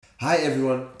Hi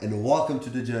everyone and welcome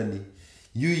to the journey.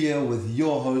 You here with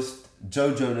your host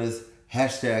Joe Jonas,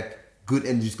 hashtag good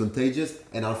energy is contagious,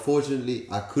 and unfortunately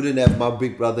I couldn't have my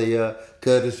big brother here,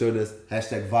 Curtis Jonas,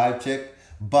 hashtag vibe check.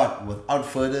 But without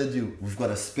further ado, we've got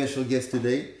a special guest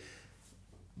today,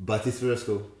 Baptiste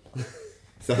Fariscot.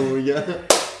 Ça va mon gars?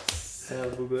 Ça va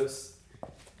beau gosse.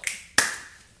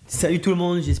 Salut tout le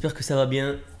monde, j'espère que ça va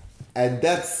bien. And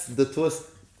that's the twist.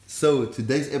 So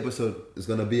today's episode is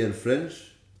gonna be in French.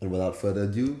 And without further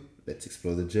ado, let's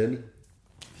explore the journey.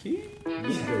 Let's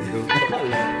go.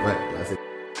 Ouais, là c'est.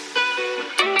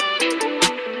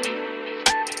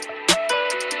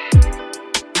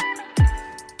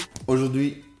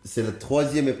 Aujourd'hui, c'est le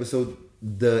troisième épisode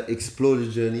de Explore the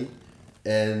Journey.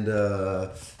 And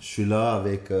je suis là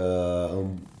avec un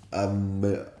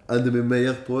de mes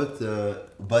meilleurs potes,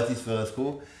 Baptiste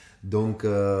Fariscot. Donc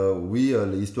oui,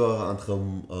 l'histoire entre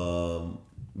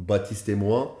Baptiste et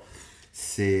moi,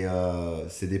 c'est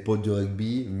des potes du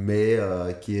rugby, mais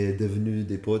qui est devenu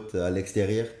des potes à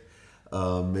l'extérieur.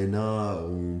 Maintenant,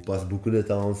 on passe beaucoup de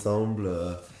temps ensemble.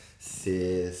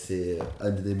 C'est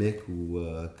un des mecs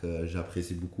que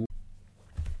j'apprécie beaucoup.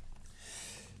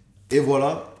 Et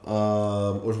voilà,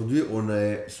 aujourd'hui, on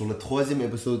est sur le troisième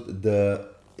épisode de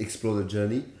Explore the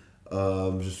Journey.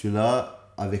 Je suis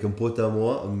là avec un pote à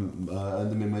moi, un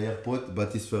de mes meilleurs potes,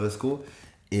 Baptiste Fariscot.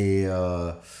 Et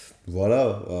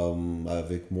voilà,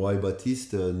 avec moi et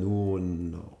Baptiste, nous,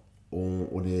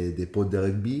 on est des potes de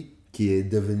rugby qui est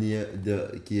devenu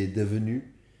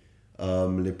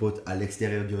les potes à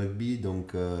l'extérieur du rugby.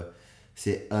 Donc,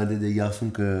 c'est un des garçons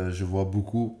que je vois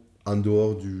beaucoup en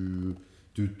dehors du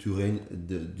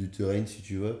terrain, si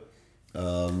tu veux.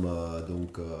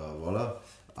 Donc, voilà.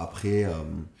 Après,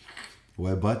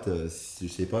 ouais, Bat, je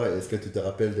sais pas, est-ce que tu te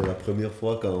rappelles de la première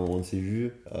fois quand on s'est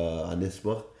vu en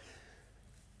espoir?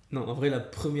 Non, en vrai, la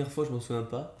première fois, je m'en souviens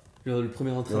pas. Genre le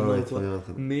premier entraînement et quoi.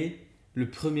 Mais le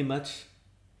premier match,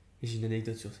 j'ai une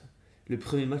anecdote sur ça. Le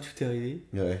premier match où t'es arrivé,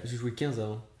 j'ai joué 15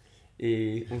 avant.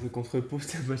 Et on jouait contre Pau,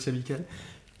 c'était un match amical.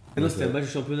 Ah non, c'était un match de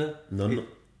championnat. Non.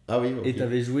 Ah oui, ok. Et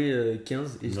t'avais joué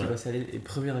 15 et j'étais passé à l'aile. Et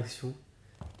première action,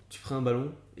 tu prends un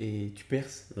ballon et tu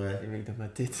perces. Ouais. Et mec, dans ma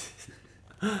tête,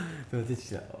 je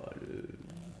suis là,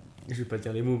 je vais pas te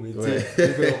dire les mots, mais ouais.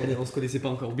 on se connaissait pas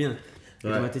encore bien. Et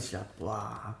Ouais. dans ma tête, je suis là,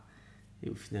 waouh. Et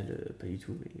au final, pas du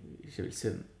tout, mais j'avais le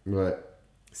seum. Ouais.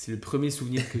 C'est le premier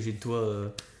souvenir que j'ai de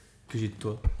toi.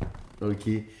 Ok.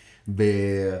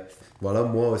 Ben voilà,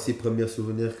 moi aussi, premier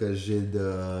souvenir que j'ai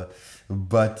de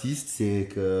Baptiste, c'est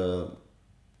que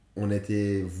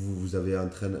vous avez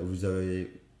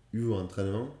eu un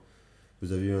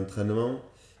entraînement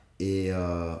et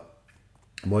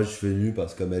moi je suis venu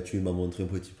parce que Mathieu m'a montré un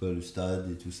petit peu le stade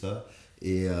et tout ça.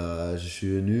 Et je suis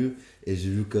venu et j'ai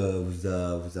vu que vous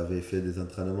avez fait des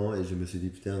entraînements et je me suis dit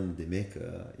putain des mecs,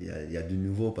 il y a du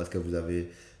nouveau parce que vous avez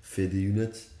fait des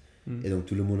units et donc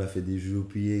tout le monde a fait des jeux au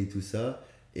pied et tout ça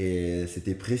et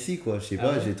c'était précis quoi, je sais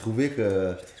pas, ouais. j'ai trouvé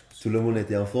que tout le monde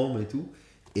était en forme et tout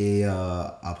et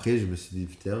après je me suis dit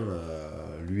putain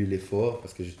lui il est fort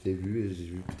parce que je t'ai vu et j'ai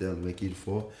vu putain le mec il est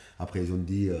fort. Après ils ont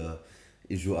dit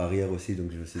il joue arrière aussi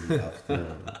donc je me suis dit ah putain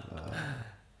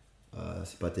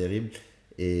c'est pas terrible.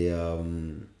 Et,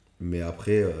 mais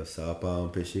après, ça n'a pas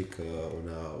empêché qu'on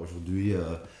a aujourd'hui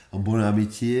une bonne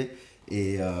amitié.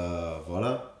 Et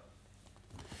voilà.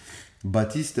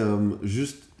 Baptiste,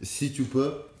 juste si tu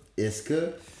peux, est-ce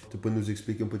que tu peux nous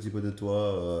expliquer un petit peu de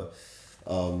toi,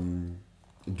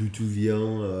 d'où tu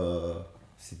viens,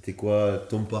 c'était quoi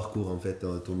ton parcours en fait,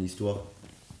 ton histoire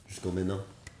jusqu'à maintenant?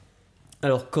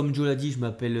 Alors, comme Joe l'a dit, je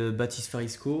m'appelle Baptiste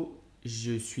Fariscot.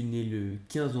 Je suis né le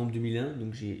 15 novembre 2001,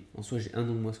 donc en soi j'ai un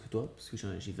an de moins que toi, parce que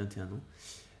j'ai 21 ans.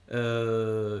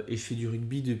 Et je fais du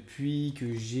rugby depuis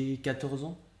que j'ai 14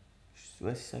 ans.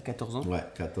 Ouais, c'est ça, 14 ans. Ouais,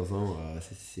 14 ans,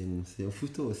 c'est un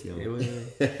photo aussi. Hein. Et ouais.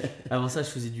 Avant ça, je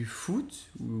faisais du foot,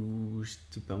 où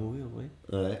j'étais pas mauvais en vrai.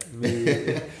 Ouais.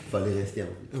 Mais... Fallait rester en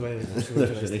fait. Ouais,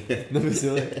 non mais c'est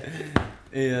vrai.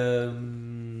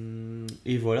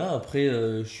 Et voilà, après,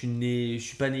 je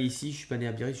suis pas né ici, je suis pas né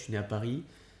à Biarritz, je suis né à Paris.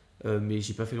 Mais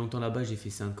j'ai pas fait longtemps là-bas, j'ai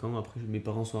fait 5 ans. Après, mes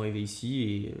parents sont arrivés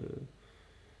ici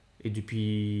et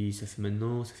depuis, ça fait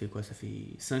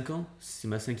 5 ans. C'est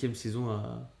ma 5e saison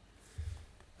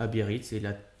à Biarritz, c'est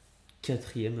la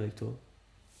 4e avec toi.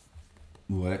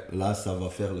 Ouais, là ça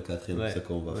va faire le 4e, Ouais, c'est ce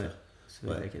qu'on va faire. Ça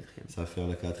va être la 4e. Ça va faire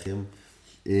le 4e.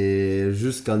 Et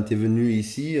juste quand tu es venu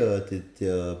ici,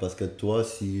 parce que toi,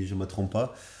 si je me trompe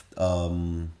pas,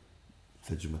 en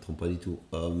fait je me trompe pas du tout,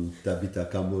 tu habites à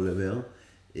Cambo-le-Main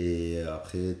et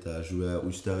après tu as joué à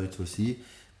Ustaritz aussi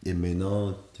et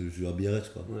maintenant tu joues à Biarritz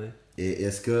quoi. Ouais. Et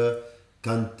est-ce que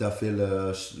quand tu as fait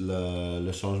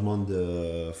le changement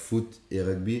de foot et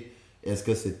rugby, est-ce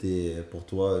que c'était pour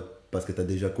toi, parce que tu as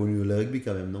déjà connu le rugby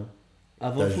quand même, non?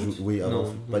 Avant le foot? Oui, avant Non,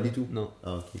 foot. non, Pas du tout? non.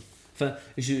 Ah, ok. Enfin,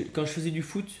 quand je faisais du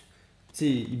foot, tu sais,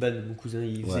 Iban, mon cousin,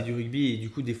 il faisait Ouais. du rugby et du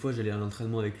coup, des fois, j'allais à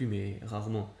l'entraînement avec lui, mais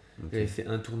rarement. Ok. J'avais fait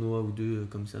un tournoi ou deux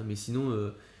comme ça, mais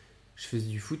sinon, je faisais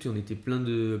du foot et on était plein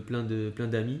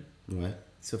d'amis. Ouais.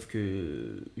 Sauf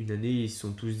que une année, ils se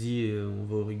sont tous dit on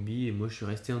va au rugby et moi, je suis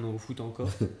resté un an au foot encore.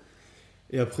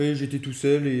 Et après, j'étais tout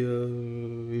seul et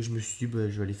je me suis dit, bah,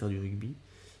 je vais aller faire du rugby.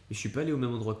 Et je suis pas allé au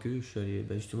même endroit qu'eux, je suis allé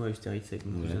justement à Biarritz avec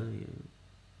mon Ouais. cousin.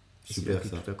 Et c'est là Super que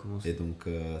ça. tout a commencé. Et donc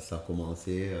ça a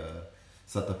commencé,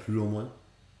 ça t'a plu au moins?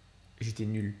 J'étais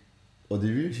nul. Au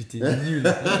début? J'étais nul.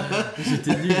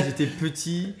 J'étais nul, j'étais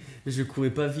petit, je courais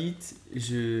pas vite,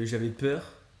 j'avais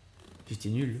peur. J'étais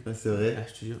nul. Ah, c'est vrai? Ah,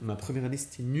 je te jure, ma première année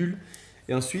c'était nul.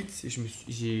 Et ensuite,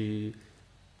 j'ai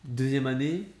deuxième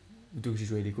année, donc j'ai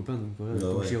joué avec les copains, donc voilà. Ah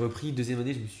Donc ouais. j'ai repris, deuxième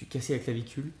année, je me suis cassé la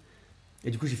clavicule.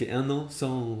 Et du coup, j'ai fait un an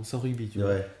sans rugby, tu vois.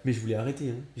 Ouais. Mais je voulais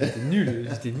arrêter, hein.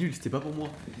 J'étais nul, c'était pas pour moi.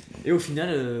 Et au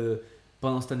final,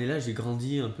 pendant cette année-là, j'ai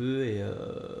grandi un peu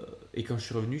et quand je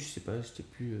suis revenu, je sais pas,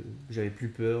 j'avais plus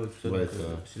peur et tout ça. Ouais, donc,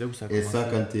 ça- c'est là où ça a Et commencé. ça,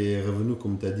 quand t'es revenu,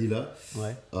 comme t'as dit là,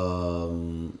 Ouais.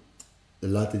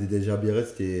 là t'étais déjà à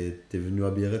Biarritz, t'es venu à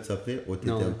Biarritz après ou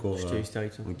t'étais Non, encore. j'étais à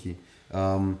Biarritz. Ok.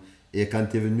 Et quand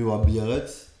t'es venu à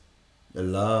Biarritz,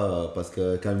 là, parce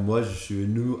que quand moi je suis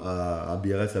venu à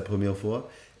Biarritz la première fois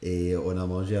et on a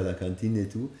mangé à la cantine et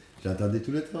tout, j'entendais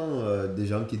tout le temps des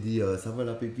gens qui disent ça va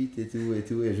la pépite et tout,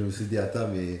 et je me suis dit attends,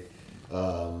 mais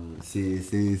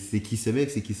c'est qui ce mec,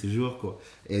 c'est qui ce joueur quoi.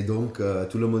 Et donc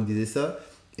tout le monde disait ça,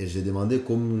 et j'ai demandé,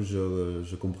 comme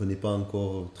je comprenais pas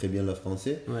encore très bien le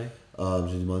français, Ouais.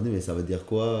 j'ai demandé mais ça veut dire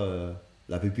quoi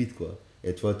la pépite quoi.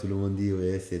 Et toi tout le monde dit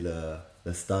ouais c'est la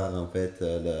star en fait,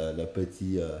 le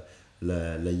petit,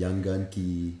 le young gun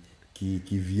qui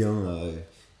vient,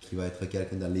 qui va être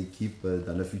quelqu'un dans l'équipe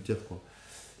dans le futur quoi.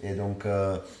 Et donc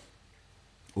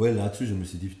ouais, là-dessus je me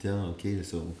suis dit putain ok,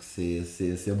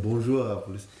 c'est un bon joueur en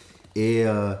plus. Et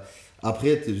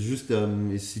après juste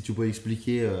si tu peux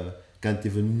expliquer quand tu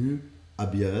es venu à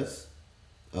Biarritz,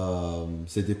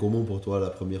 c'était comment pour toi la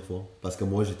première fois? Parce que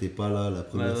moi j'étais pas là la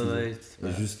première saison, Ouais, et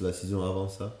voilà. juste la saison avant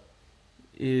ça.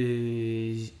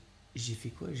 Et j'ai fait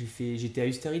quoi? J'étais à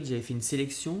Biarritz, j'avais fait une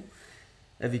sélection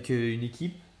avec une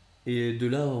équipe. Et de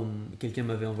là, quelqu'un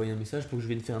m'avait envoyé un message pour que je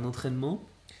vienne faire un entraînement.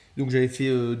 Donc j'avais fait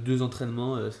 2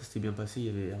 entraînements, ça s'était bien passé. Il y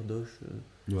avait Erdoche,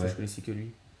 ça Ouais. je connaissais que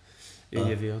lui. Et Ah. il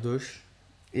y avait Erdoche.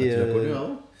 Ah, tu l'as connu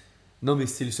avant? Non, mais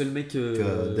c'est le seul mec.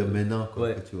 Que de maintenant quoi,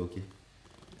 ouais. que tu vois, ok.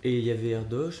 Et il y avait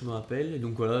Erdoche, je me rappelle. Et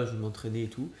donc voilà, je m'entraînais et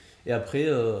tout. Et après,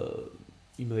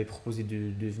 il m'avait proposé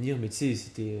de venir, mais tu sais,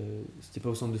 c'était pas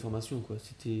au centre de formation, quoi.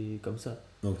 C'était comme ça.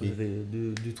 Ok. J'avais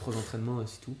 2-3 entraînements,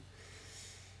 c'est tout.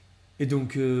 Et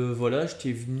donc voilà,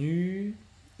 j'étais venu.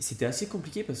 C'était assez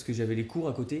compliqué parce que j'avais les cours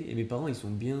à côté et mes parents ils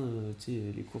sont bien, tu sais,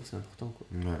 les cours c'est important quoi.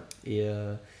 Ouais.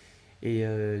 Et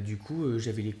du coup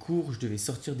j'avais les cours, je devais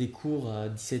sortir des cours à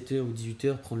 17h ou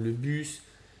 18h, prendre le bus,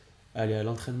 aller à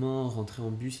l'entraînement, rentrer en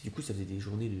bus. Et du coup ça faisait des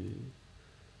journées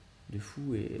de fou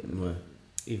Ouais.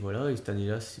 et voilà, et cette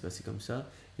année-là ça s'est passé comme ça.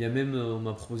 Il y a même, on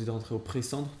m'a proposé de rentrer au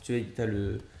pré-centre, tu vois,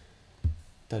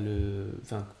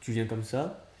 enfin tu viens comme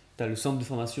ça. T'as le centre de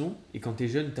formation et quand t'es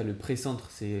jeune, t'as le pré-centre,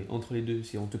 c'est entre les deux,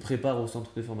 on te prépare au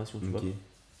centre de formation, tu vois.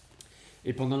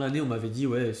 Et pendant l'année, on m'avait dit,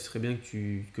 ouais, ce serait bien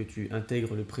que tu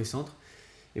intègres le pré-centre.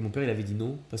 Et mon père, il avait dit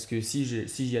non, parce que si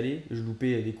j'y allais, je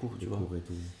loupais des cours, tu vois. Et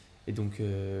tout. Et donc,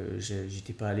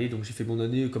 j'étais pas allé, donc j'ai fait mon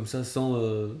année comme ça,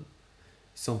 sans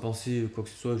penser quoi que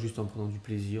ce soit, juste en prenant du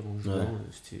plaisir, en jouant.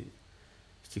 Ouais.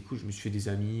 C'était cool, je me suis fait des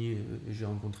amis, j'ai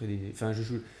rencontré des. Enfin, je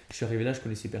suis arrivé là, je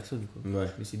connaissais personne, quoi. Ouais.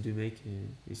 Je connaissais 2 mecs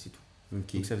et c'est tout.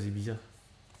 Ok. Donc ça faisait bizarre.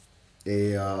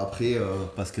 Et après,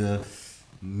 parce que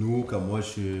nous, quand moi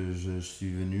je suis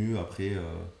venu, après,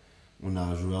 on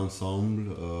a joué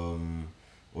ensemble,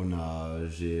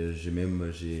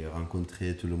 j'ai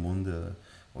rencontré tout le monde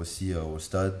aussi au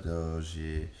stade.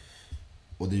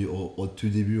 Au tout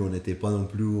début, on n'était pas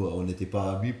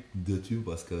habitués de tout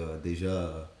parce que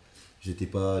déjà, j'étais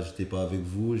pas avec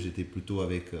vous, j'étais plutôt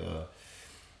avec.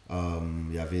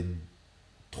 Il y avait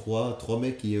trois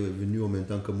mecs qui sont venus en même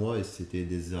temps que moi et c'était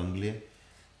des Anglais.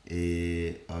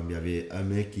 Et il y avait un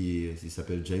mec il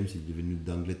s'appelle James, il est venu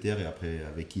d'Angleterre, et après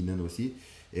avec Keenan aussi.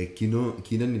 Et Keenan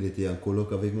il était en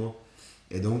coloc avec moi.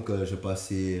 Et donc je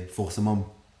passais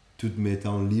forcément tous mes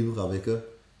temps libres avec eux.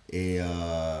 Et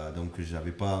donc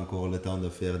j'avais pas encore le temps de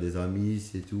faire des amis,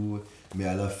 c'est tout. Mais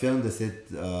à la fin de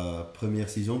cette première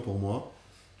saison pour moi,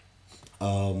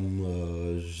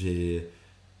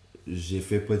 j'ai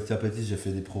fait petit à petit, j'ai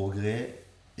fait des progrès.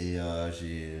 Et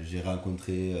j'ai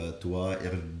rencontré toi,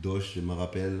 Erdoche, je me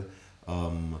rappelle. Euh,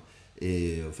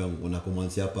 et enfin, on a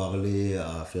commencé à parler,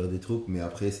 à faire des trucs, mais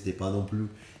après, c'était pas non plus.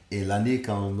 Et l'année,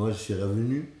 quand moi je suis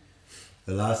revenu,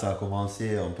 là, ça a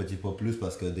commencé un petit peu plus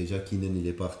parce que déjà, Keenan, il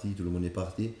est parti, tout le monde est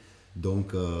parti.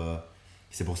 Donc,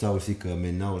 c'est pour ça aussi que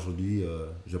maintenant, aujourd'hui,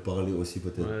 je parlais aussi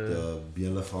peut-être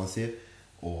bien le français.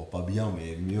 Oh, pas bien,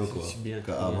 mais mieux quoi,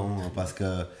 qu'avant. Parce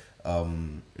que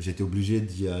j'étais obligé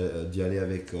d'y aller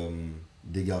avec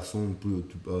des garçons,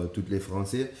 tous les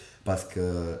Français, parce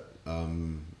que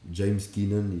James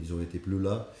Keenan, ils ont été plus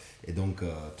là. Et donc,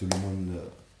 tout le monde.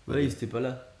 Ouais, ils étaient pas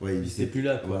là. Ouais, ils étaient plus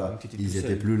là. Quoi. Voilà, Donc, ils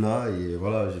étaient plus là et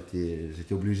voilà,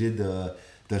 j'étais obligé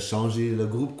de changer le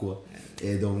groupe quoi.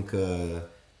 Et donc,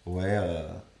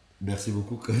 merci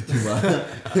beaucoup que tu m'as,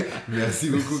 merci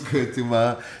beaucoup que tu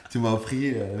m'as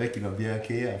pris. Le mec, il m'a bien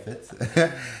hacké en fait.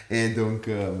 Et donc,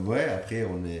 après,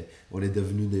 on est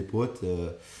devenus des potes.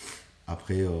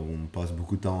 Après, on passe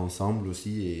beaucoup de temps ensemble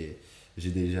aussi et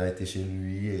j'ai déjà été chez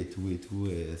lui et tout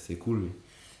et c'est cool.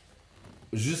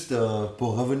 Juste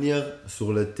pour revenir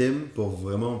sur le thème, pour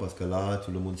vraiment, parce que là,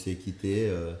 tout le monde s'est quitté,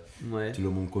 tout le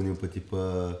monde connaît un petit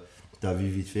peu ta vie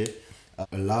vite fait.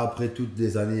 Là, après toutes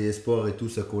les années sport et tout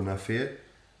ce qu'on a fait,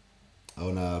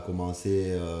 on a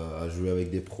commencé à jouer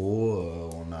avec des pros,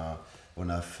 on a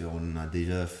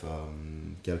déjà fait,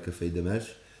 quelques feuilles de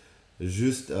match.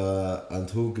 Juste un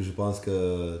truc que je pense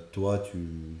que toi,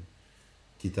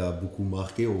 qui t'a beaucoup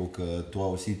marqué ou que toi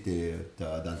aussi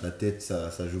dans ta tête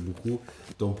ça joue beaucoup.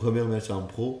 Ton premier match en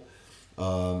pro,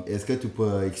 est-ce que tu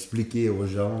peux expliquer aux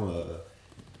gens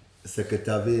ce que tu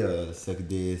avais,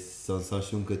 des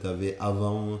sensations que tu avais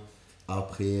avant,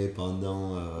 après,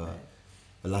 pendant,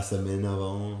 la semaine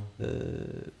avant?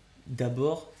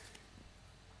 D'abord,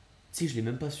 tu sais, je l'ai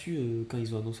même pas su quand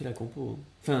ils ont annoncé la compo. Hein.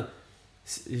 Enfin,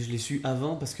 je l'ai su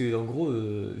avant parce que en gros,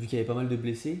 vu qu'il y avait pas mal de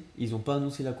blessés, ils ont pas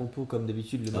annoncé la compo comme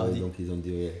d'habitude le mardi. Donc ils ont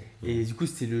dit ouais. Et du coup,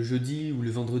 c'était le jeudi ou le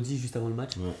vendredi juste avant le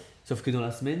match. Ouais. Sauf que dans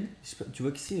la semaine, je sais pas, tu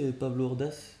vois qui c'est Pablo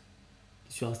Ordas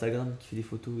sur Instagram qui fait des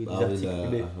photos et des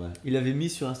articles. Il avait mis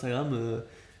sur Instagram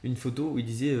une photo où il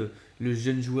disait le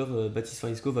jeune joueur Baptiste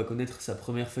Fariscot va connaître sa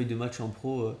première feuille de match en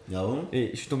pro. Ah bon?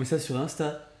 Et je suis tombé ça sur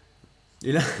Insta.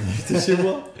 Et là, j'étais chez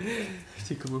moi.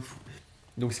 J'étais comme un fou.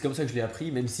 Donc c'est comme ça que je l'ai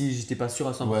appris, même si j'étais pas sûr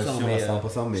à 100%. Ouais, sûr mais, à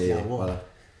 100%, mais voilà.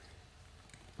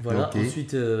 Voilà, okay. Ensuite.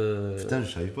 Putain,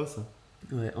 je savais pas ça.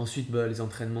 Ouais, ensuite, les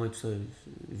entraînements et tout ça,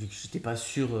 vu que j'étais pas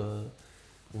sûr,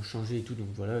 on changeait et tout, donc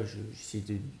voilà, j'essayais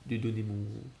de donner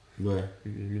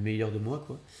le meilleur de moi,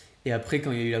 quoi. Et après,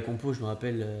 quand il y a eu la compo, je me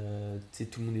rappelle, tu sais,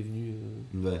 tout le monde est venu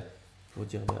pour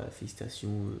dire félicitations,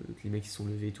 que les mecs ils se sont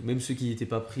levés et tout, même ceux qui n'étaient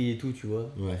pas pris et tout, tu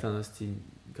vois. Ouais. Enfin, c'était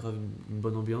grave une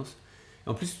bonne ambiance. Et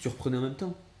en plus, tu reprenais en même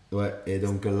temps. Ouais, et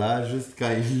donc là, juste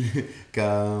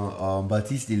quand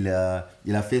Baptiste il a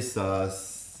fait sa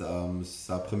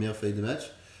première feuille de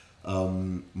match,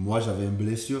 moi j'avais une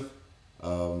blessure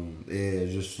et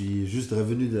je suis juste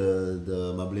revenu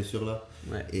de ma blessure là.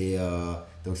 Ouais. Et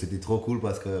donc c'était trop cool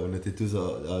parce qu'on était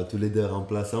tous les deux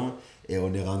remplaçants et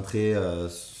on est rentrés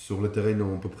sur le terrain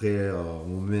à peu près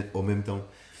au même temps.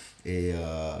 Et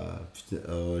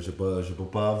je peux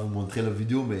pas vous montrer la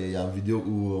vidéo, mais il y a une vidéo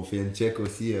où on fait un check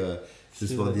aussi,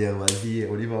 juste pour dire vas-y,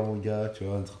 on y va mon gars, tu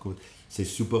vois, un truc comme... C'est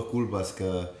super cool parce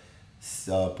que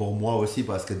pour moi aussi,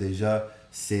 parce que déjà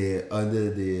c'est un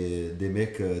des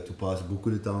mecs, tu passes beaucoup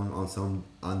de temps ensemble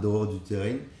en dehors du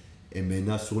terrain et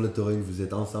maintenant sur le terrain vous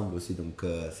êtes ensemble aussi, donc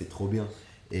c'est trop bien.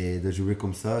 Et de jouer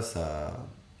comme ça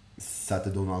te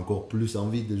donne encore plus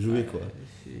envie de jouer, quoi.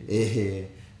 Et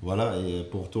voilà, et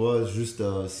pour toi, juste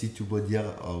si tu peux dire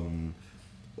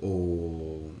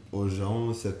aux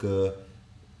gens, c'est que,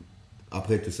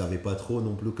 après tu ne savais pas trop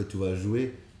non plus que tu vas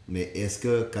jouer, mais est-ce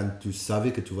que quand tu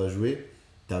savais que tu vas jouer,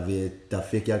 t'as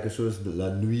fait quelque chose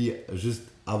la nuit juste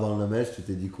avant le match, tu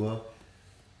t'es dit quoi?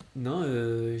 Non,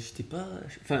 j'étais pas...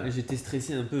 Enfin, j'étais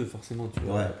stressé un peu, forcément, tu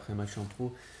vois, après un match en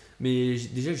pro. Mais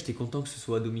déjà, j'étais content que ce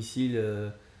soit à domicile.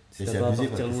 C'est abusé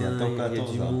parce que c'est un top 14 il y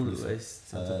a du en monde, plus. ouais,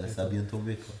 Ça a bien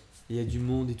tombé, quoi. Il y a du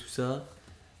monde et tout ça.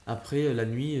 Après, la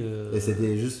nuit... Et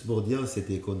c'était juste pour dire,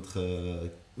 c'était contre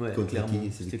clairement,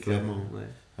 qui? C'était clairement.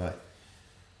 Ouais.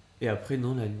 Et après,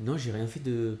 non, j'ai rien fait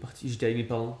de partie. J'étais avec mes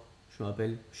parents, je me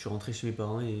rappelle. Je suis rentré chez mes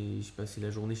parents et j'ai passé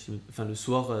la journée chez mes... Enfin, le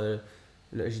soir,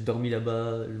 j'ai dormi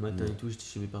là-bas, le matin et tout, j'étais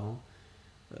chez mes parents.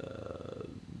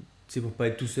 C'est pour pas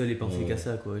être tout seul et penser qu'à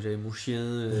ça, quoi. J'avais mon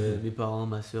chien, mes parents,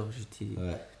 ma soeur, j'étais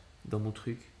dans mon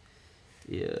truc.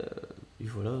 Et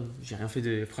voilà,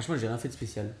 franchement, j'ai rien fait de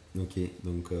spécial. Ok,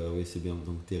 donc oui, c'est bien.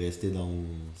 Donc tu es resté dans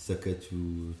ce que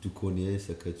tu connais,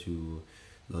 ce que tu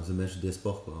dans un match de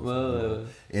sport, quoi. Ouais.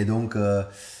 Et donc,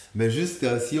 mais juste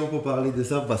si on peut parler de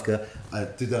ça, parce que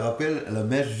tu te rappelles, le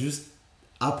match juste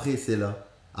après, c'est là.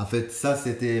 En fait, ça,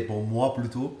 c'était pour moi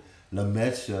plutôt le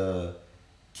match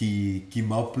qui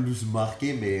m'a plus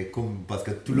marqué, mais parce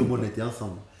que tout le monde était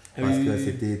ensemble. Parce que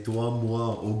c'était toi,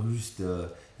 moi, Auguste,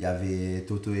 il y avait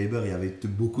Toto Eber, il y avait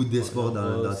beaucoup d'espoir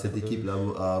dans cette équipe-là,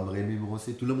 Rémi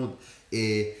Brossé, tout le monde.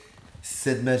 Et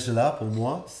cette match-là, pour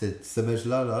moi, ce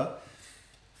match-là,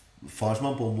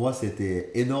 franchement, pour moi,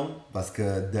 c'était énorme parce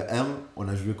que de 1, on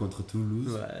a joué contre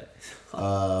Toulouse.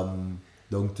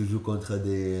 Donc, tu joues contre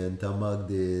des Intermark,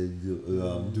 des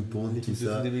Dupont, tout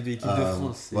ça. L'équipe de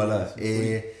France. Voilà.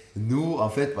 Et nous, en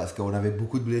fait, parce qu'on avait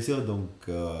beaucoup de blessures, donc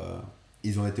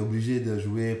ils ont été obligés de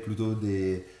jouer plutôt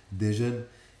des jeunes.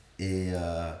 Et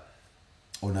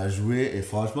on a joué, et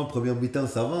franchement, première mi-temps,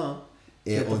 ça va. Hein.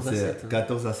 Et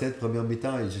 14-7, première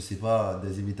mi-temps, et je sais pas,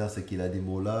 deuxième mi-temps, c'est qu'il a des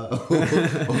mots là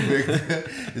au mec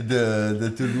de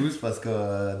Toulouse, parce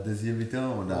que deuxième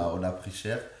mi-temps, on a pris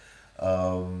cher.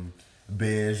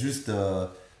 Mais juste,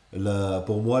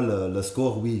 pour moi, le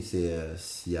score, oui,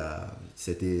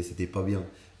 c'était pas bien.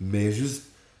 Mais juste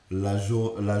la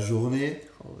journée,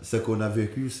 ce qu'on a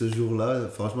vécu ce jour-là,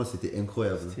 franchement, c'était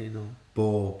incroyable. C'était énorme.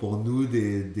 Pour nous,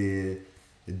 des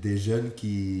jeunes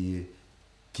qui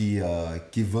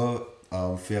veulent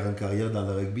faire une carrière dans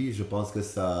le rugby, je pense que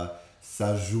ça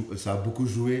a beaucoup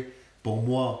joué. Pour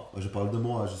moi, je parle de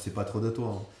moi, je ne sais pas trop de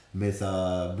toi, hein, mais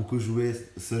ça a beaucoup joué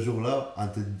ce jour-là,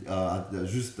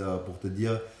 juste pour te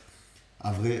dire,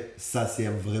 en vrai, ça c'est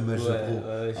un vrai match de pro.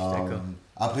 Ouais, je suis d'accord.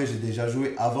 Après, j'ai déjà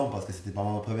joué avant parce que c'était pas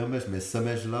mon premier match, mais ce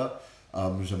match-là,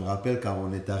 je me rappelle quand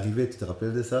on est arrivé, tu te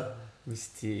rappelles de ça? Oui,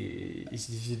 c'était.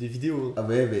 J'ai des vidéos. Ah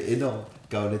ouais, mais énorme.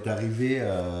 Quand on est arrivé,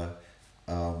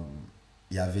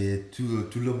 il y avait tout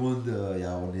le monde,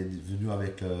 on est venu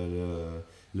avec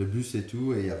le bus et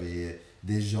tout, et il y avait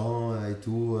des gens et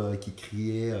tout qui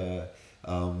criaient.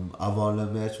 Avant le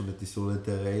match, on était sur le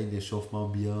terrain, l'échauffement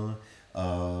bien.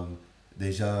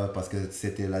 Déjà, parce que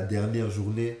c'était la dernière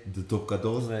journée de top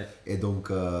 14, Ouais. et donc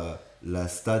le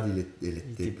stade il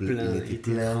était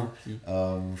plein.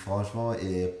 Franchement,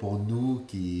 et pour nous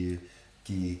qui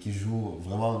jouons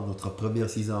vraiment notre première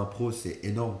saison en pro, c'est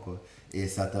énorme, quoi. Et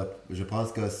je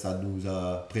pense que ça nous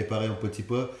a préparé un petit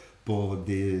peu pour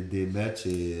des matchs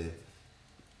et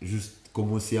juste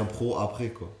commencer en pro après,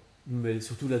 quoi. Mais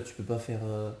surtout là, tu peux pas faire.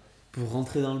 Pour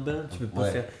rentrer dans le bain, tu peux pas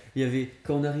faire. Il y avait,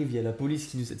 quand on arrive, il y a la police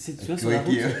qui nous. Tu sais, sur la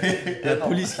route, la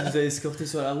police qui nous a escortés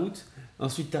sur la route.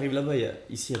 Ensuite, tu arrives là-bas,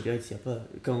 ici à Biarritz, il y a pas.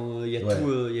 Quand il y a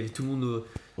tout, il y avait tout le monde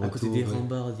à côté des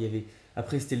rambardes. Il y avait.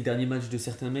 Après, c'était le dernier match de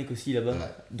certains mecs aussi là-bas. Ouais.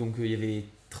 Donc il y avait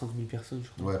 30 000 personnes, je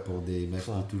crois. Ouais, pour des matchs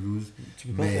de Toulouse. Tu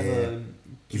peux pas faire.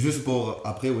 Juste pour.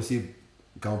 Après aussi,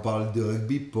 quand on parle de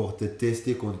rugby, pour te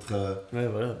tester contre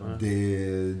voilà.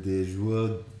 Des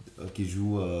joueurs qui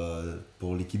jouent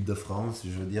pour l'équipe de France,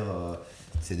 je veux dire,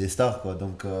 c'est des stars, quoi.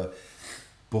 Donc,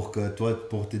 pour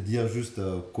te dire juste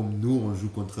comme nous, on joue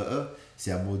contre eux,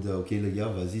 c'est en mode, ok les gars,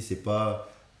 vas-y, c'est pas.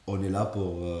 On est là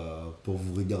pour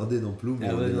vous regarder non plus, mais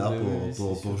on est là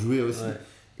pour jouer aussi. Ouais.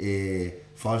 Et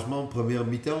franchement, première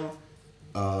mi-temps,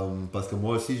 parce que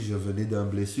moi aussi, je venais d'une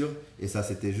blessure, et ça,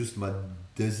 c'était juste ma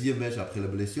deuxième match après la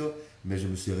blessure, mais je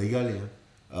me suis régalé.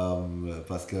 Hein.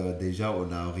 Parce que déjà,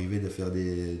 on a arrivé de faire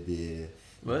des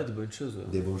bonnes choses.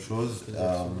 Ouais. Des bonnes choses.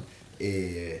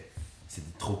 Et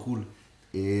c'était trop cool.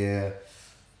 Et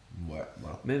voilà.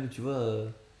 Même, tu vois.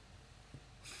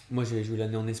 Moi j'avais joué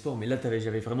l'année en esport, mais là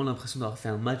j'avais vraiment l'impression d'avoir fait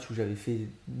un match où j'avais fait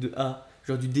de A,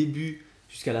 genre du début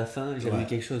jusqu'à la fin, j'avais eu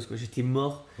quelque chose, quoi. J'étais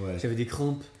mort, j'avais des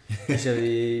crampes,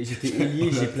 j'étais ailier,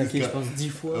 j'ai plaqué je pense 10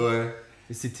 fois. Ouais.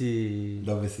 Et c'était.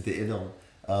 Non mais c'était énorme.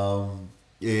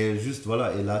 Et juste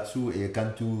voilà, et là-dessous, et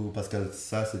quand parce que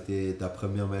ça c'était ta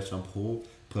première match en pro,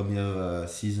 première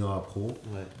saison en pro,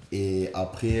 et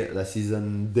après la saison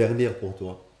dernière pour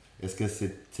toi. Est-ce que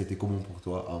c'était comment pour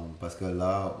toi? Parce que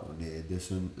là, on est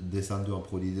descendu en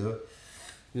Pro Leader.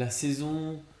 La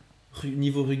saison,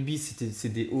 niveau rugby, c'est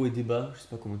des hauts et des bas. Je sais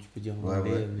pas comment tu peux dire en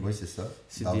anglais. Oui, c'est ça.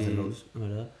 C'est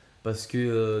voilà. Parce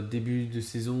que début de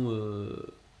saison,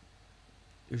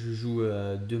 je joue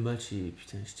 2 matchs et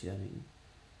putain, j'étais là, mais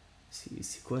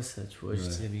c'est quoi ça, tu vois?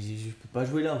 J'étais là, mais je peux pas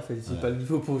jouer là en fait. J'ai pas le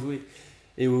niveau pour jouer.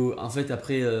 Et en fait,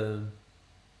 après,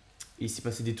 il s'est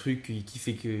passé des trucs qui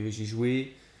fait que j'ai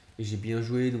joué. Et j'ai bien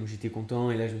joué, donc j'étais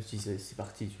content. Et là, je me suis dit, c'est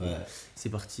parti, tu vois. C'est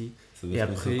parti. Et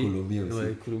après, Colombie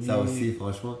aussi. Colombie, ça aussi,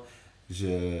 franchement,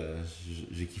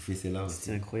 j'ai kiffé celle-là aussi.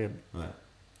 C'était incroyable. Ouais.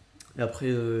 Et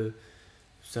après,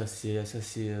 ça s'est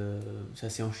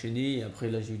enchaîné. Et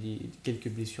après, là, j'ai eu quelques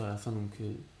blessures à la fin. Donc,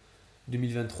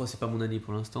 2023, c'est pas mon année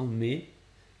pour l'instant. Mais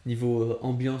niveau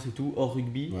ambiance et tout, hors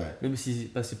rugby, Ouais. même s'il s'est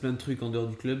passé plein de trucs en dehors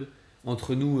du club,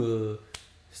 entre nous,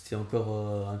 c'était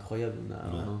encore incroyable.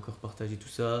 On a encore partagé tout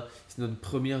ça. C'est notre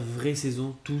première vraie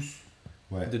saison, tous,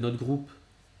 Ouais. de notre groupe,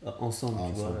 ensemble.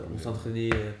 Tu vois. Ensemble, On ouais. s'entraînait.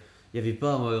 Il y avait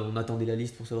pas, on attendait la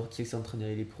liste pour savoir qui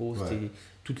s'entraînait les pros. Ouais. C'était,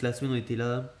 toute la semaine, on était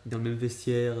là, dans le même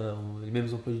vestiaire, les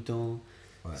mêmes emplois du temps.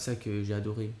 Ouais. C'est ça que j'ai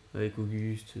adoré. Avec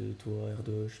Auguste, toi,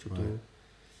 Erdoche, Toto. Ouais.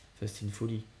 Enfin, c'était une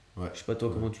folie. Ouais. Je sais pas toi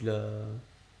Ouais. comment tu l'as.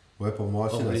 Ouais, pour moi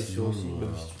aussi, Hors la blessure saison. aussi, même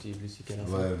si tu t'es blessé qu'à la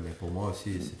fin. Ouais, mais pour moi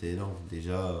aussi, c'était énorme.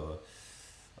 Déjà,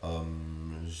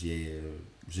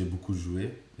 j'ai beaucoup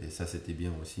joué, et ça, c'était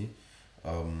bien aussi. Euh,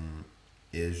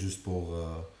 et juste pour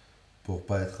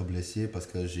pas être blessé, parce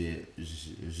que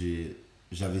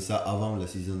j'avais ça avant la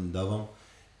saison d'avant,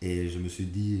 et je me suis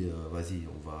dit, vas-y,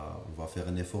 on va faire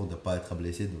un effort de pas être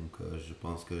blessé. Donc, je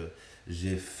pense que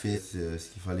j'ai fait ce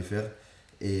qu'il fallait faire.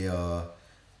 Et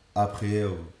après,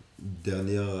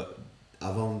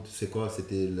 avant, tu sais quoi,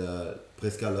 c'était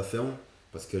presque à la fin,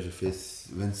 parce que j'ai fait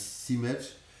 26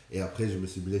 matchs, et après je me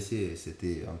suis blessé, et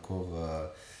c'était encore,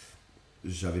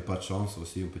 j'avais pas de chance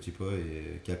aussi un petit peu,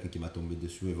 et quelqu'un qui m'a tombé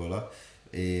dessus, et voilà.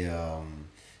 Et,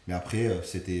 mais après,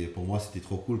 pour moi, c'était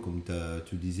trop cool, comme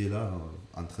tu disais là,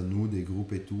 entre nous, des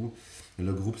groupes et tout.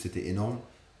 Le groupe, c'était énorme.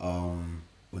 On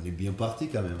est bien parti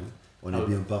quand même, hein. On est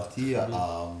bien parti.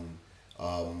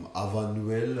 Avant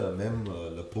Noël, même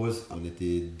la pause, on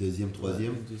était deuxième,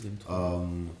 troisième. Ouais, deuxième,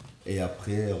 troisième. Et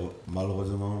après,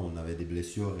 malheureusement, on avait des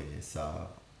blessures, et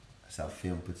ça a fait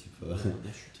un petit peu. On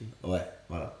a chuté. Ouais,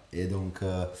 voilà. Et donc,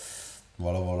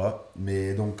 voilà.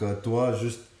 Mais donc, toi,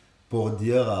 juste pour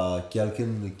dire à quelqu'un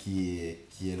qui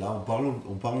est là,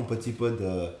 on parle un petit peu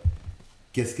de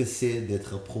qu'est-ce que c'est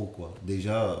d'être pro, quoi.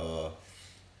 Déjà,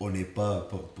 on n'est pas,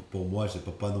 pour moi, je ne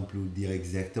peux pas non plus dire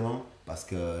exactement, parce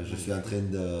que je suis en train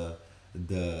de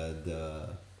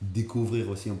découvrir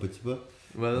aussi un petit peu.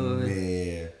 Ouais.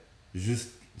 Mais juste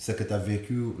ce que tu as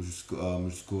vécu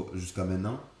jusqu'à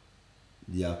maintenant,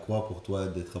 il y a quoi pour toi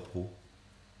d'être pro?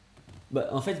 Bah,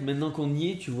 en fait, maintenant qu'on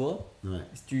y est, tu vois, Ouais.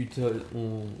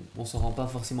 on s'en rend pas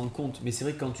forcément compte. Mais c'est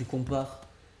vrai que quand tu compares,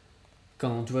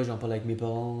 quand tu vois, j'en parle avec mes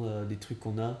parents, des trucs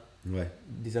qu'on a, Ouais.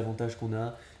 des avantages qu'on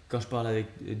a, quand je parle avec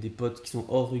des potes qui sont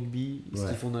hors rugby, ce Ouais.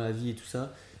 qu'ils font dans la vie et tout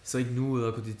ça, c'est vrai que nous,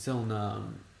 à côté de ça,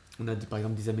 par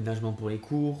exemple des aménagements pour les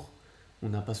cours. On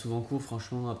n'a pas souvent cours,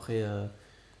 franchement. Après,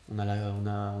 on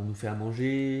nous fait à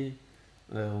manger,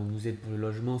 on nous aide pour le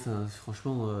logement. Enfin,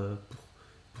 franchement,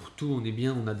 pour tout, on est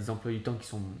bien. On a des emplois du temps qui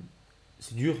sont.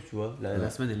 C'est dur, tu vois. La Ouais.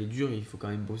 semaine, elle est dure, il faut quand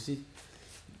même bosser.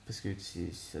 Parce que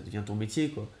ça devient ton métier,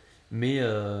 quoi. Mais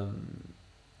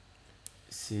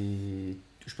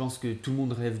je pense que tout le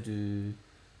monde rêve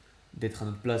d'être à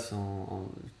notre place.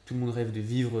 Tout le monde rêve de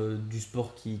vivre du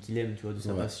sport qu'il aime, tu vois, de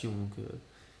sa Ouais. passion. Donc,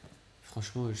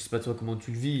 franchement, je sais pas toi comment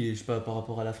tu le vis, et je sais pas par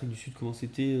rapport à l'Afrique du Sud comment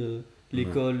c'était,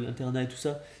 l'école, l'internat et tout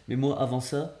ça. Mais moi, avant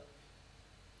ça,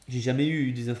 j'ai jamais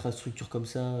eu des infrastructures comme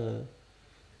ça.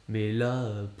 Mais là,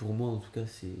 pour moi, en tout cas,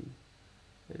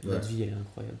 notre vie, elle est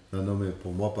incroyable. Non, mais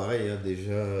pour moi, pareil, hein,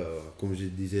 déjà, comme je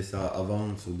disais ça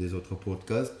avant sur des autres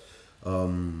podcasts, euh,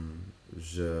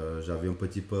 j'avais un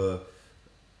petit peu,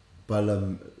 pas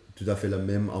tout à fait le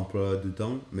même emploi du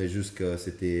temps, mais juste que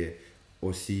c'était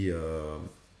aussi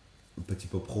un petit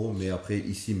peu pro. Mais après,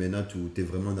 ici, maintenant, tu es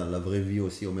vraiment dans la vraie vie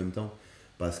aussi en même temps,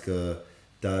 parce que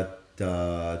tu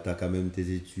as quand même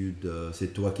tes études,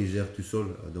 c'est toi qui gères tout seul.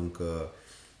 Donc,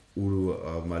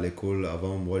 à l'école,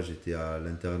 avant, moi, j'étais à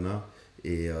l'internat,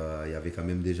 et il y avait quand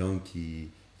même des gens qui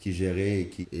géraient.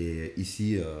 Et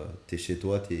ici, tu es chez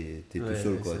toi, tu es tout Ouais,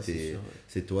 seul, ouais, quoi. ça, c'est sûr, ouais.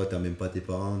 C'est toi, tu n'as même pas tes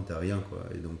parents, tu n'as rien, quoi.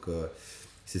 Et donc,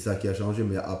 c'est ça qui a changé.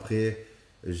 Mais après,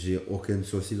 j'ai aucun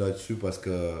souci là-dessus, parce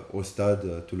qu'au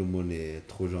stade, tout le monde est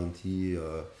trop gentil.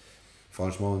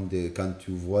 Franchement, quand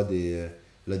tu vois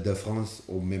l'aide de France,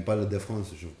 ou même pas l'aide de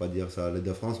France, je ne veux pas dire ça, l'aide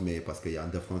de France, mais parce qu'il y a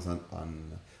l'aide de France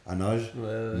en âge,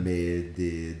 Ouais. mais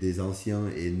des anciens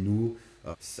et nous,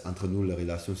 entre nous, la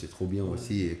relation c'est trop bien Ouais.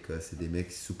 aussi, et que c'est des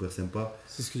mecs super sympas.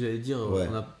 C'est ce que j'allais dire. Ouais.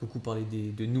 On a beaucoup parlé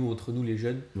de nous, entre nous, les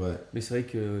jeunes. Ouais, Mais c'est vrai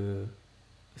que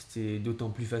c'était d'autant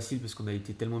plus facile parce qu'on a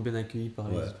été tellement bien accueillis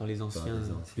par Ouais, par les anciens,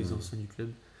 les les anciens. anciens du club.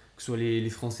 Que ce soit les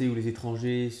Français ou les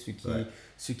étrangers, Ouais.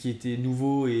 ceux qui étaient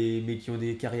nouveaux mais qui ont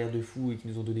des carrières de fou et qui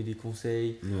nous ont donné des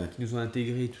conseils, ouais. qui nous ont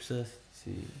intégrés, tout ça.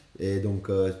 Et donc,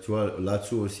 tu vois,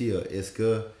 là-dessus aussi, est-ce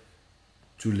que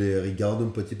tu les regardes un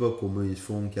petit peu comment ils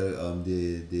font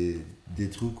des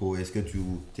trucs, ou est-ce que tu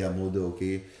es en mode, ok,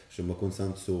 je me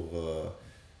concentre sur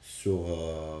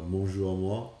mon jeu à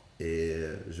moi, et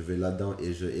je vais là-dedans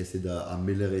et je essaie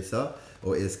d'améliorer ça,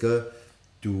 ou est-ce que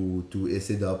tu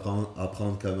essaies d'apprendre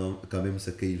quand même ce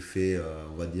qu'il fait,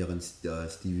 on va dire, un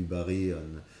Stevie Barry,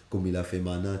 comme il a fait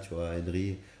Mana, tu vois,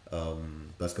 Henry.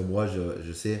 Parce que moi,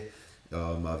 je sais,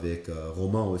 avec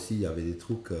Romain aussi, il y avait des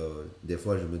trucs, des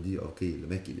fois je me dis, ok, le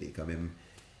mec il est quand même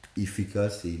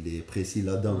efficace et il est précis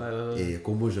là-dedans. Et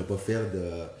comment je peux faire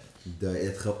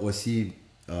d'être aussi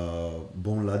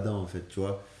bon là-dedans, en fait, tu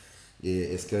vois.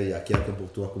 Et est-ce qu'il y a quelqu'un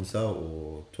pour toi comme ça,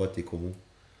 ou toi t'es comment?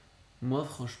 Moi,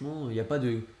 franchement, il n'y a pas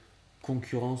de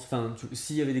concurrence. Enfin,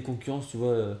 s'il y avait des concurrences, tu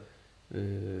vois,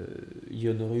 il y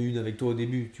en aurait une avec toi au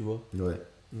début, tu vois. Ouais,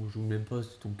 On joue le même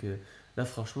poste. Donc là,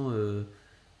 franchement,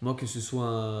 moi, que ce soit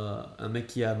un mec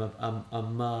qui est à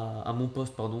mon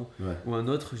poste, pardon, ouais, ou un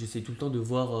autre, j'essaie tout le temps de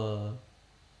voir.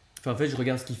 Enfin, en fait, je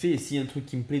regarde ce qu'il fait et s'il y a un truc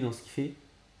qui me plaît dans ce qu'il fait,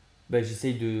 bah,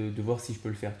 j'essaye de voir si je peux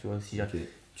le faire, tu vois. ok,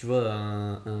 Tu vois,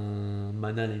 un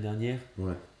Mana l'année dernière,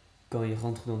 ouais, quand il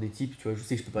rentre dans des types, tu vois, je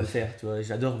sais que je peux pas le faire, tu vois,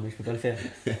 j'adore, mais je peux pas le faire.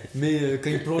 Mais quand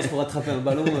il plonge pour attraper un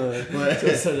ballon, ouais. tu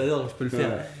vois, ça j'adore, je peux le faire.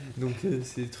 Ouais. Donc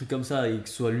c'est des trucs comme ça, et que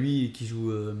ce soit lui qui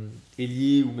joue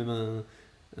ailier ou même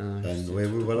je sais, Ouais,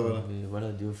 oui, voilà, voilà. mais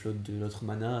voilà, des offloads de l'autre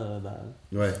Mana, bah,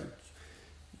 Ouais,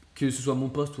 que ce soit mon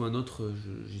poste ou un autre,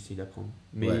 j'essaie d'apprendre.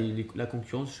 Mais ouais, la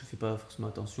concurrence, je fais pas forcément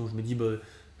attention, je me dis, bah,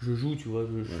 je joue, tu vois,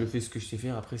 je ouais, fais ce que je sais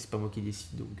faire, après c'est pas moi qui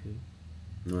décide,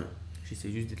 donc ouais.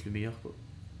 j'essaie juste d'être le meilleur, quoi.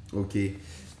 Ok.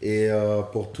 Et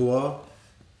pour toi,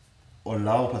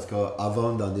 là, parce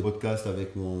qu'avant, dans des podcasts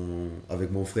avec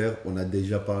mon frère, on a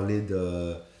déjà parlé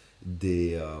là,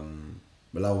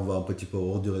 on va un petit peu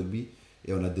hors du rugby,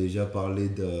 et on a déjà parlé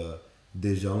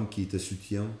des gens qui te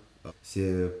soutiennent.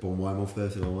 Pour moi et mon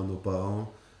frère, c'est vraiment nos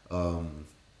parents. Euh,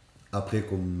 Après,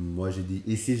 comme moi j'ai dit,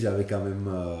 ici, j'avais quand même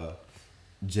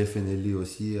Jeff et Nelly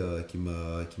aussi, qui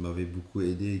m'avait beaucoup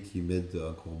aidé et qui m'aide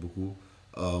encore beaucoup.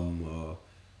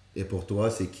 Et pour toi,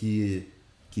 c'est qui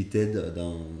t'aide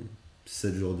dans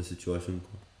ce genre de situation,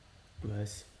 quoi. Ouais,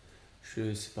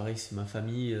 c'est pareil, c'est ma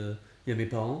famille. Il y a mes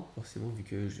parents, forcément, vu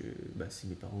que bah, c'est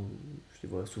mes parents, je les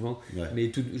vois souvent. Ouais,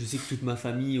 Mais je sais que toute ma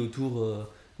famille autour,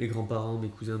 mes grands-parents, mes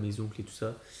cousins, mes oncles et tout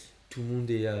ça, tout le monde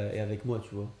est avec moi,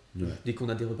 tu vois. ouais, Dès qu'on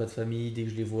a des repas de famille, dès que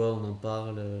je les vois, on en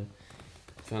parle.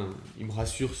 Enfin, ils me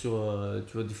rassurent sur.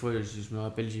 Tu vois, des fois, je me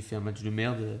rappelle, j'ai fait un match de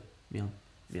merde. Merde,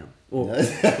 merde. Oh,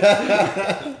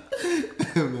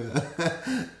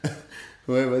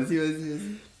 ouais, vas-y.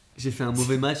 j'ai fait un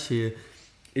mauvais match et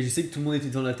je sais que tout le monde était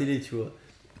devant la télé, tu vois.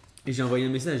 Et j'ai envoyé un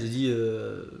message, j'ai dit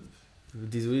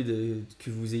désolé que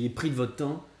vous ayez pris de votre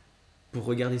temps pour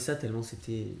regarder ça tellement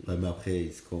c'était. Ouais, mais après,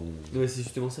 Ouais, c'est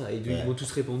justement ça. Et Ouais. ils m'ont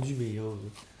tous répondu, mais oh,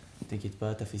 t'inquiète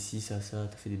pas, t'as fait ci, ça, t'as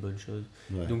fait des bonnes choses.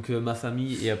 Ouais. Donc ma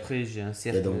famille, et après j'ai un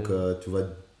cercle. Et donc,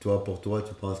 pour toi,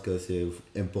 tu penses que c'est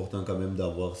important quand même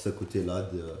d'avoir ce côté-là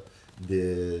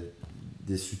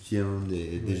des soutiens,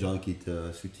 des Ouais. gens qui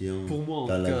te soutiennent Pour moi, en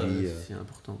dans tout la cas, vie. c'est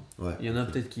important. Ouais, Il y en a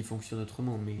ok. peut-être qui fonctionnent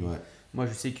autrement, mais Ouais. moi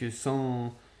je sais que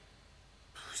sans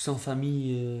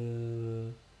famille.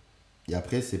 Et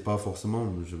après, c'est pas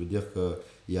forcément, je veux dire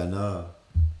qu'il y en a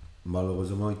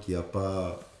malheureusement qui a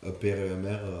pas un père et une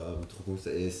mère, un truc comme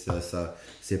ça, et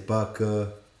c'est pas que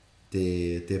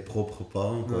tes propres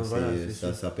parents, quoi. Non, voilà, c'est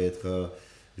sûr. Ça peut être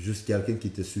juste quelqu'un qui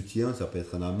te soutient, ça peut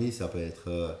être un ami, ça peut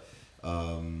être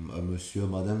un monsieur,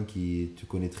 madame qui tu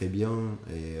connais très bien,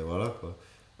 et voilà, quoi.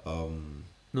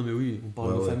 Non, mais oui, on parle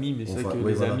Ouais, de ouais. famille, mais c'est vrai que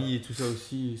Oui, les voilà. amis et tout ça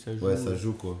aussi, ça joue. Ouais, ça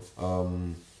joue, quoi.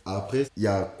 Après, il y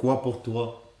a quoi pour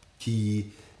toi qui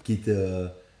te...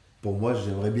 Pour moi,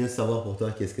 j'aimerais bien savoir pour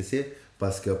toi qu'est-ce que c'est.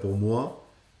 Parce que pour moi,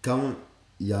 quand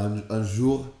il y a un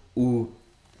jour où,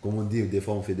 comme on dit, des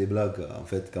fois on fait des blagues, en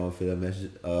fait, quand on fait un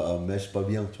match pas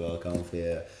bien, tu vois, quand on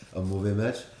fait un mauvais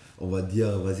match, on va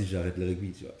dire, vas-y, j'arrête le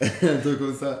rugby, tu vois. Un truc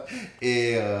comme ça.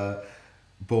 Et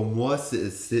pour moi,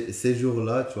 ces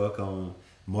jours-là, tu vois, quand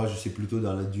moi je suis plutôt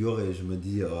dans le dur et je me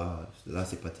dis, ah, là,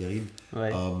 c'est pas terrible.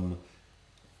 Ouais.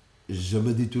 Je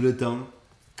me dis tout le temps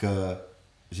que,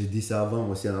 j'ai dit ça avant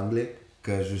aussi en anglais,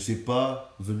 que je ne suis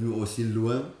pas venu aussi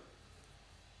loin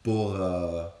pour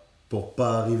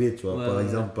pas arriver, tu vois. Ouais, Par ouais,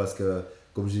 exemple, parce que,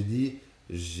 comme j'ai dit,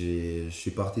 je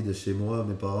suis parti de chez moi,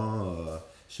 mes parents,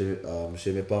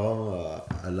 chez mes parents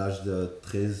à l'âge de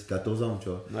 13 14 ans, tu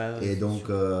vois. ouais, ouais, Et c'est donc,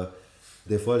 sûr.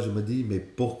 des fois, je me dis, mais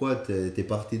pourquoi t'es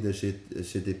parti de chez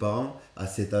tes parents à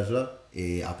cet âge-là?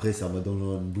 Et après, ça me donne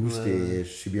un boost Ouais, ouais. et je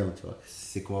suis bien, tu vois.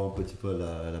 C'est quoi un petit peu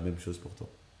la même chose pour toi?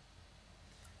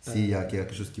 S'il y a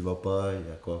quelque chose qui va pas, il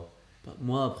y a quoi? Bah,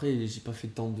 moi, après, j'ai pas fait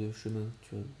tant de chemin,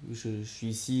 tu vois. Je suis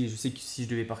ici, je sais que si je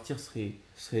devais partir, ce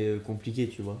serait compliqué,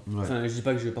 tu vois. Ouais. Enfin, je dis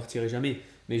pas que je partirai jamais,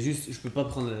 mais juste, je peux pas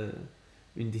prendre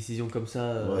une décision comme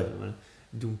ça. Ouais. Voilà.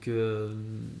 Donc,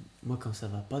 moi, quand ça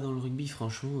va pas dans le rugby,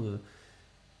 franchement,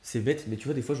 c'est bête, mais tu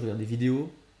vois, des fois, je regarde des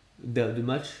vidéos de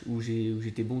matchs où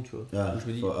j'étais bon, tu vois. Ah, Où je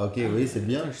me dis, ok, oui, c'est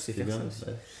bien. putain, je sais c'est faire bien. ça aussi.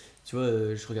 Ouais. Tu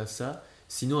vois, je regarde ça.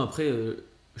 Sinon, après,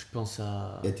 je pense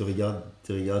à. Et tu regardes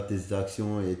tes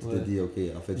actions et tu te Ouais. dis, ok,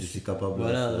 en fait, je suis capable de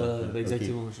Voilà, ça. voilà, Ok.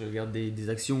 exactement. Je regarde des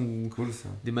actions ou Cool ça.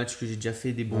 des matchs que j'ai déjà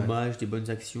fait, des bons Ouais. matchs, des bonnes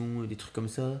actions, des trucs comme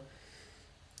ça.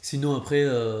 Sinon, après,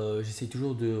 j'essaye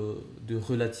toujours de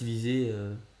relativiser.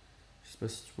 Je sais pas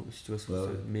si tu vois ce que Ouais,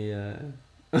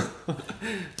 c'est, ouais.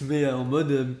 mais en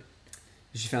mode,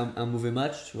 j'ai fait un mauvais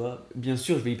match, tu vois. Bien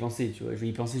sûr, je vais y penser, tu vois. Je vais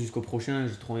y penser jusqu'au prochain.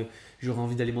 J'aurai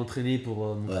envie d'aller m'entraîner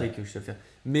pour montrer Ouais. que je sais faire.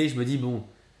 Mais je me dis, bon,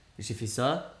 j'ai fait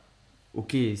ça.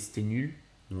 Ok, c'était nul,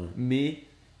 Ouais. mais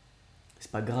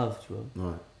c'est pas grave, tu vois.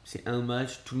 Ouais. C'est un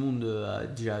match. Tout le monde a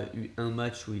déjà eu un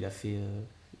match où il a fait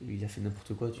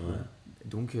n'importe quoi, tu Ouais. vois.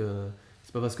 Donc,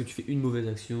 c'est pas parce que tu fais une mauvaise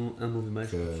action, un mauvais match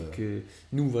Que- que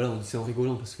nous, voilà, c'est en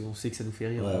rigolant parce qu'on sait que ça nous fait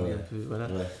rire. Ouais, On est ouais. un peu, voilà.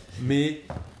 Ouais. Mais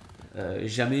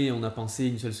jamais on a pensé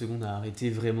une seule seconde à arrêter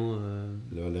vraiment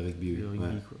Le rugby, le oui.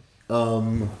 rugby, Ouais. quoi.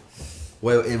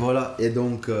 Ouais, et voilà. Et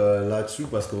donc là-dessus,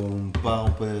 parce qu'on part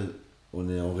un peu,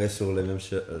 on reste sur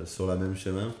sur la même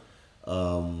chemin.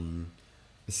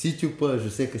 Si tu peux, je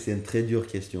sais que c'est une très dure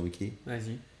question, ok?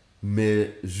 Vas-y.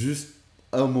 Mais juste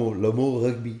un mot, le mot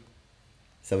rugby,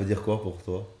 ça veut dire quoi pour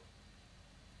toi?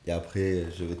 Et après,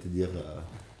 je vais te dire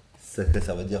ce que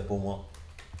ça veut dire pour moi.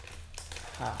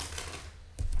 Ah.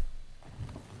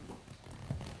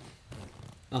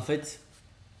 En fait,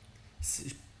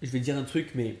 je vais dire un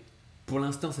truc, mais pour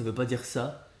l'instant, ça veut pas dire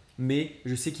ça. Mais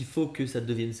je sais qu'il faut que ça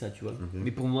devienne ça, tu vois. Mhm.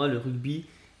 Mais pour moi, le rugby,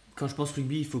 quand je pense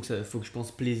rugby, il faut que je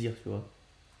pense plaisir, tu vois.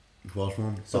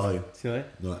 Franchement, Sauf- pareil. C'est vrai.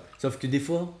 Ouais. Sauf que des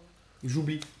fois,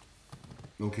 j'oublie.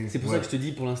 Ok. C'est pour Ouais. ça que je te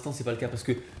dis, pour l'instant, c'est pas le cas. Parce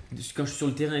que quand je suis sur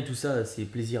le terrain et tout ça, c'est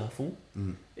plaisir à fond.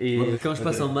 Mm. Et Ouais, quand je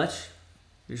passe ok. en match,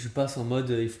 je passe en mode,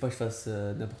 il faut pas que je fasse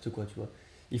n'importe quoi, tu vois.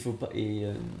 Il faut pas. Et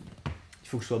il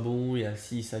faut que je sois bon, il y a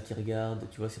ci, ça qui regarde,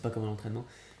 tu vois, c'est pas comme un entraînement.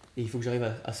 Et il faut que j'arrive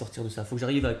à sortir de ça. Il faut que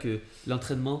j'arrive à que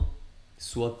l'entraînement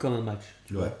soit comme un match,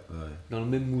 tu Ouais, vois, ouais. dans le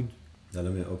même mood. Dans le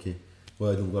même, ok.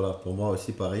 Ouais, donc voilà, pour moi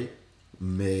aussi pareil.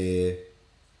 Mais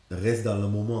reste dans le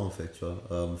moment en fait, tu vois.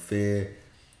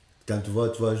 Quand tu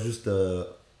vois juste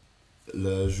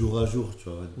le jour à jour, tu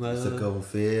vois. Ouais, Ce ouais, qu'on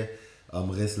fait,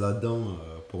 reste là-dedans.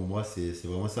 Pour moi, c'est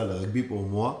vraiment ça. Le rugby, pour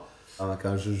moi,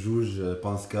 quand je joue, je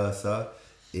pense qu'à ça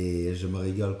et je me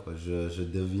régale, quoi. Je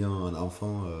deviens un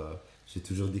enfant. J'ai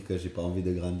toujours dit que j'ai pas envie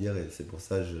de grandir et c'est pour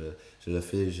ça que je le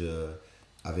fais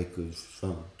avec,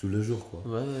 enfin, tous les jours, quoi.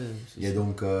 Ouais, c'est Et ça.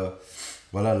 donc,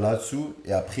 voilà, là-dessous.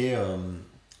 Et après,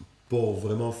 pour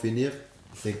vraiment finir,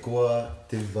 c'est quoi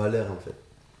tes valeurs en fait?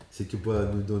 Si tu peux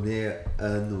nous donner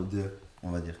un ou deux,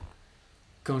 on va dire.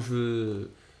 Quand je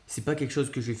veux. C'est pas quelque chose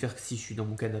que je vais faire si je suis dans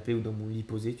mon canapé ou dans mon lit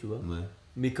posé, tu vois. Ouais.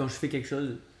 Mais quand je fais quelque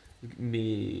chose,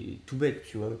 mais tout bête,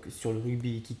 tu vois, que sur le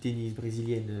rugby, kick tennis,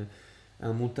 brésilienne,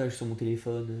 un montage sur mon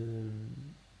téléphone,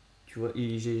 tu vois,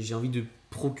 et j'ai envie de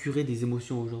procurer des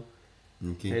émotions aux gens.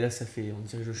 Ok. Et là, ça fait, on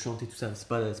dirait que je chante et tout ça. C'est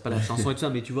pas la chanson et tout ça,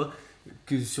 mais tu vois,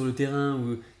 que sur le terrain,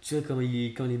 où, tu sais, quand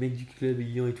les mecs du club, les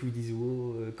lions et tout, ils disent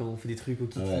wow, quand on fait des trucs au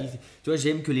kick, Ouais. tu vois,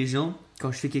 j'aime que les gens,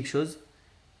 quand je fais quelque chose,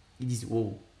 ils disent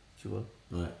wow, tu vois.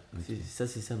 Ouais. Ok. C'est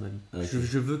ça ma vie. Ok.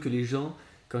 Je veux que les gens,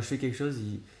 quand je fais quelque chose,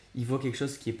 ils voient quelque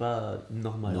chose qui est pas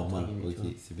normal. Normal. entre guillemets, tu Ok.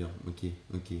 vois. C'est bien.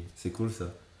 Ok. C'est cool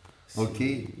ça. C'est- Ok.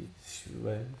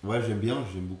 Ouais. Ouais, j'aime bien.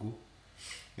 J'aime beaucoup.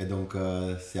 Et donc,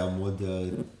 c'est en mode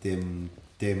t'aimes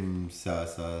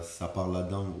ça part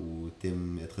là-dedans ou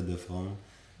t'aimes être différent.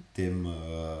 T'aimes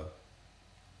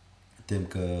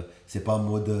que c'est pas en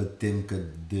mode t'aimes que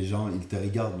des gens ils te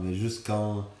regardent, mais juste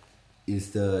quand ils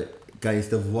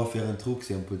te voient faire un truc,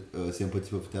 c'est un petit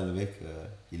peu putain le mec,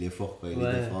 il est fort quoi, il est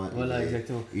Ouais, différent, voilà,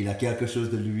 exactement. il a quelque chose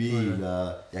de lui,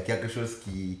 Voilà. il y a quelque chose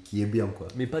qui est bien quoi.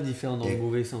 Mais pas différent dans Et- le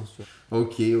mauvais sens, tu vois.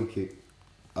 Ok.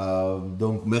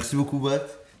 Donc merci beaucoup Bat.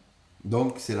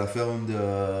 Donc c'est la fin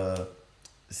de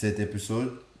cet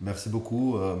épisode. Merci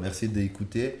beaucoup, merci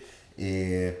d'écouter.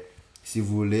 Et si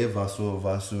vous voulez, va sur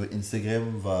Instagram,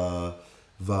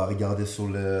 va regarder sur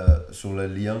le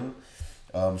lien,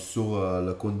 sur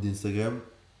le compte d'Instagram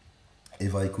et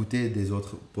va écouter des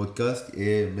autres podcasts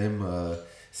et même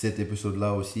cet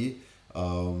épisode-là aussi.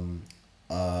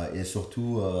 Et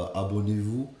surtout,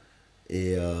 abonnez-vous.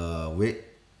 Et oui,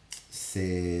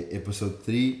 c'est épisode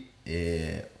 3 et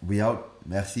we out.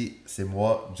 Merci, c'est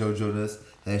moi, Joe Jonas,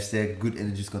 hashtag Good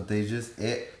Energy is Contagious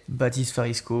et Baptiste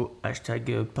Fariscot,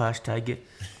 hashtag, pas hashtag.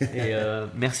 Et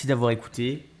merci d'avoir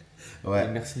écouté. ouais, Et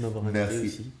merci de m'avoir invité merci.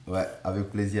 aussi. Ouais, avec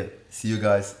plaisir. See you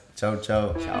guys. Ciao,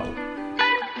 ciao. Ciao.